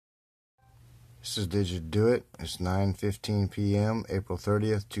This is Did You Do It? It's 9:15 p.m. April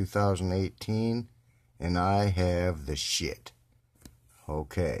 30th, 2018, and I have the shit.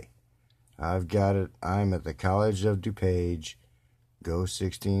 Okay, I've got it. I'm at the College of DuPage, Go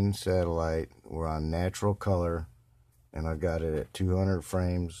 16 satellite. We're on natural color, and I've got it at 200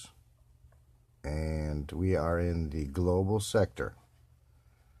 frames, and we are in the global sector.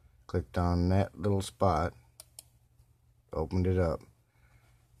 Clicked on that little spot, opened it up.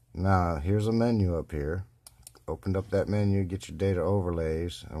 Now, here's a menu up here. Opened up that menu, get your data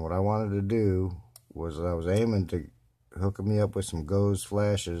overlays. And what I wanted to do was I was aiming to hook me up with some GOES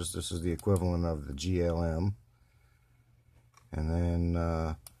flashes. This is the equivalent of the GLM. And then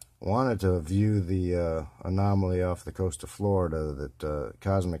wanted to view the anomaly off the coast of Florida that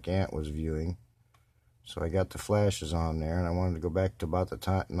Cosmic Ant was viewing. So I got the flashes on there, and I wanted to go back to about the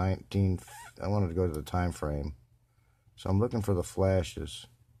time I wanted to go to the time frame. So I'm looking for the flashes.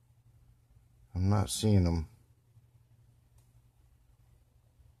 I'm not seeing them,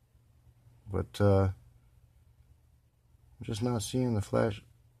 but I'm just not seeing the flash.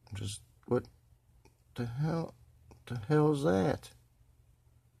 What the hell? What the hell is that?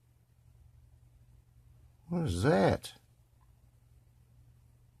 What is that?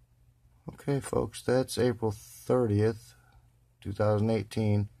 Okay, folks, that's April 30th,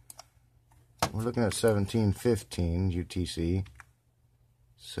 2018. We're looking at 1715 UTC.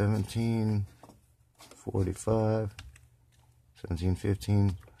 1745, 1715,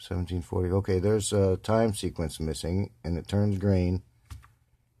 1740. Okay, there's a time sequence missing, and it turns green.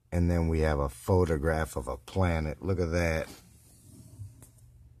 And then we have a photograph of a planet. Look at that.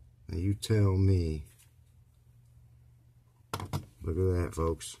 You tell me. Look at that,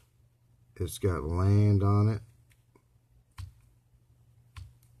 folks. It's got land on it.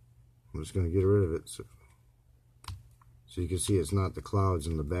 I'm just going to get rid of it. So you can see it's not the clouds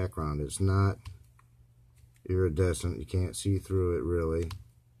in the background. It's not iridescent. You can't see through it really.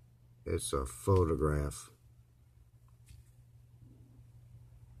 It's a photograph.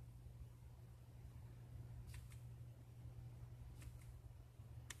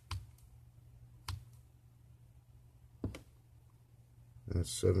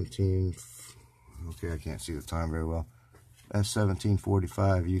 That's 17. Okay, I can't see the time very well. That's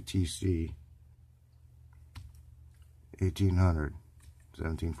 1745 UTC. 1800.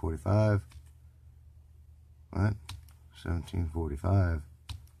 1745. What? 1745.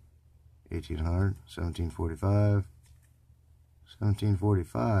 1800. 1745.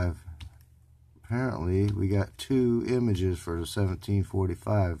 1745. Apparently, we got two images for the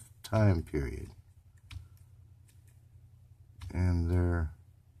 1745 time period. And they're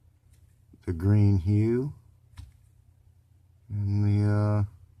the green hue and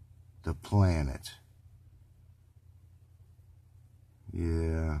the planet.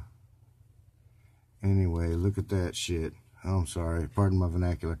 Yeah. Anyway, look at that shit. Oh, I'm sorry. Pardon my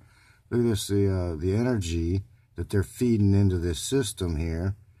vernacular. Look at this. The energy that they're feeding into this system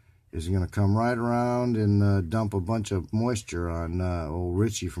here is going to come right around and dump a bunch of moisture on old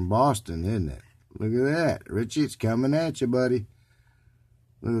Richie from Boston, isn't it? Look at that. Richie, it's coming at you, buddy.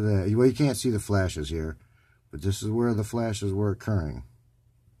 Look at that. Well, you can't see the flashes here, but this is where the flashes were occurring.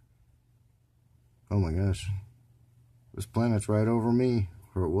 Oh my gosh. This planet's right over me,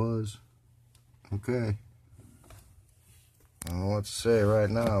 or it was. Okay. I don't know what to say right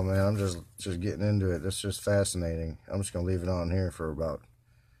now, man. I'm just getting into it. That's just fascinating. I'm just going to leave it on here for about,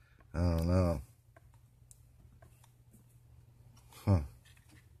 I don't know. Huh.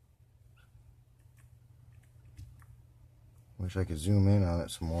 Wish I could zoom in on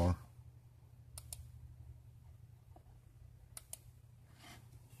it some more.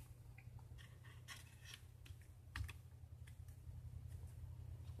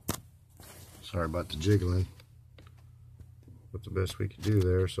 Sorry about the jiggling. But the best we could do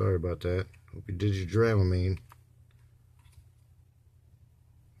there. Sorry about that. Hope you did your Dramamine.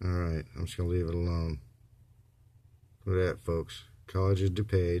 Alright, I'm just going to leave it alone. Look at that, folks. College of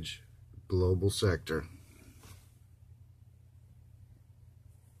DuPage, global sector.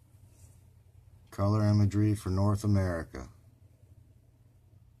 Color imagery for North America.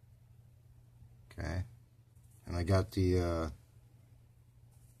 Okay. And I got the,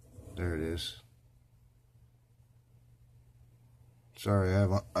 there it is. Sorry, I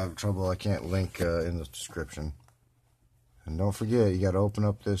have trouble. I can't link in the description. And don't forget, you got to open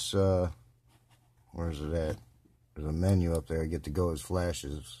up this, where's it at? There's a menu up there. Get the GOES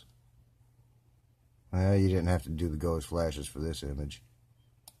flashes. Well, you didn't have to do the GOES flashes for this image.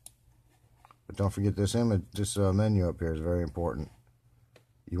 But don't forget this image, this menu up here is very important.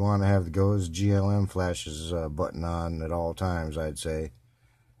 You want to have the GOES GLM flashes button on at all times, I'd say.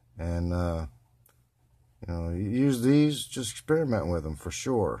 And You know, you use these, just experiment with them for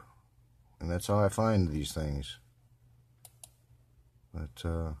sure. And that's how I find these things. But,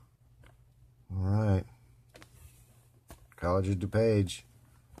 alright. College of DuPage.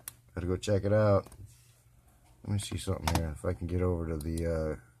 Gotta go check it out. Let me see something here. If I can get over to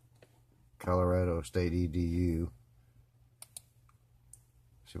the Colorado State EDU.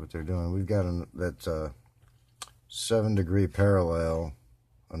 See what they're doing. We've got that 7-degree parallel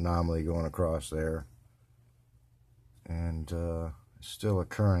anomaly going across there. And it's still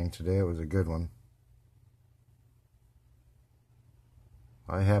occurring. Today it was a good one.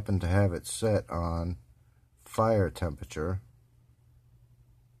 I happen to have it set on fire temperature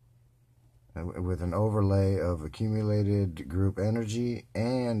with an overlay of accumulated group energy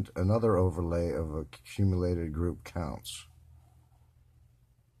and another overlay of accumulated group counts.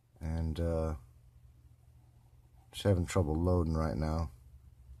 And just having trouble loading right now.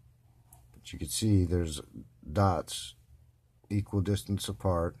 But you can see there's dots equal distance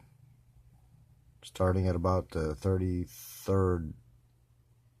apart, starting at about the 33rd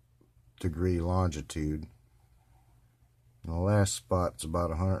degree longitude. And the last spot's about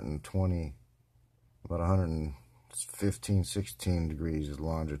 120, about 115, 16 degrees is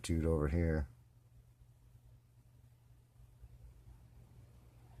longitude over here.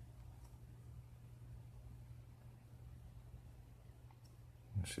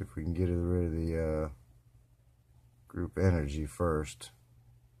 Let's see if we can get rid of the group energy first.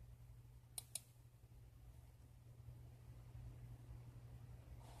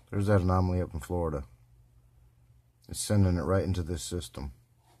 There's that anomaly up in Florida. It's sending it right into this system.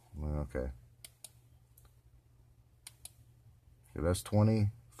 Okay. So that's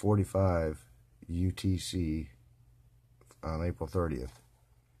 2045 UTC on April 30th.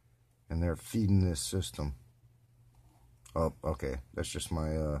 And they're feeding this system. Oh, okay. That's just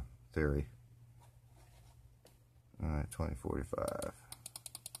my theory. Alright, 2045.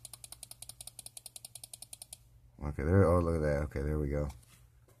 Okay, there. Oh, look at that. Okay, there we go.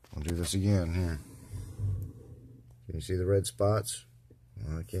 I'll do this again here. Can you see the red spots?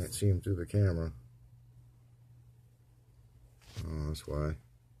 Well, I can't see them through the camera. Oh, that's why.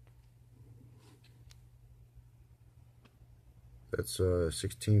 That's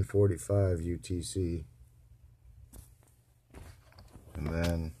 1645 UTC. And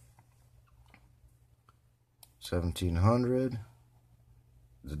then 1700.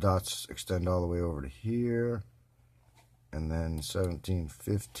 The dots extend all the way over to here. And then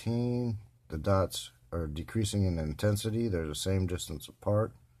 1715, the dots are decreasing in intensity. They're the same distance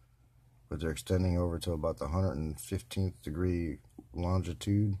apart, but they're extending over to about the 115th degree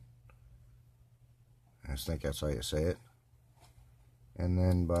longitude. I think that's how you say it. And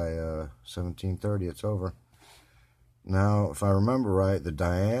then by 1730, it's over. Now, if I remember right, the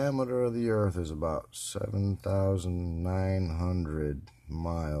diameter of the Earth is about 7,900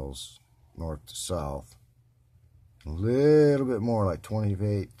 miles north to south. A little bit more, like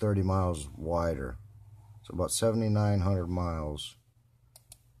 28, 30 miles wider. So about 7,900 miles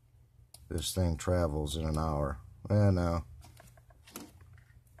this thing travels in an hour. Well, now,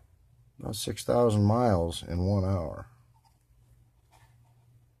 about 6,000 miles in 1 hour.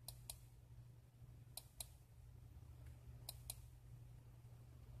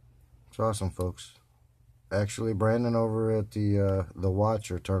 It's awesome, folks. Actually, Brandon over at the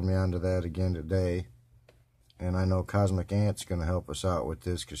Watcher turned me on to that again today. And I know Cosmic Ant's going to help us out with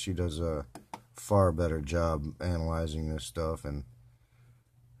this because she does a far better job analyzing this stuff. And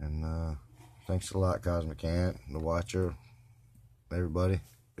thanks a lot, Cosmic Ant, the Watcher, everybody.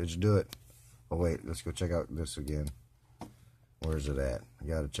 Did you do it? Oh, wait, let's go check out this again. Where's it at? I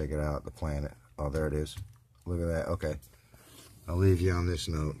got to check it out, the planet. Oh, there it is. Look at that. Okay. I'll leave you on this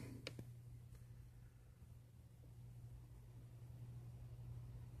note.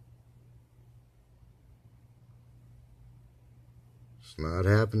 It's not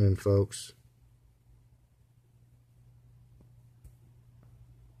happening, folks.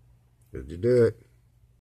 Did you do it?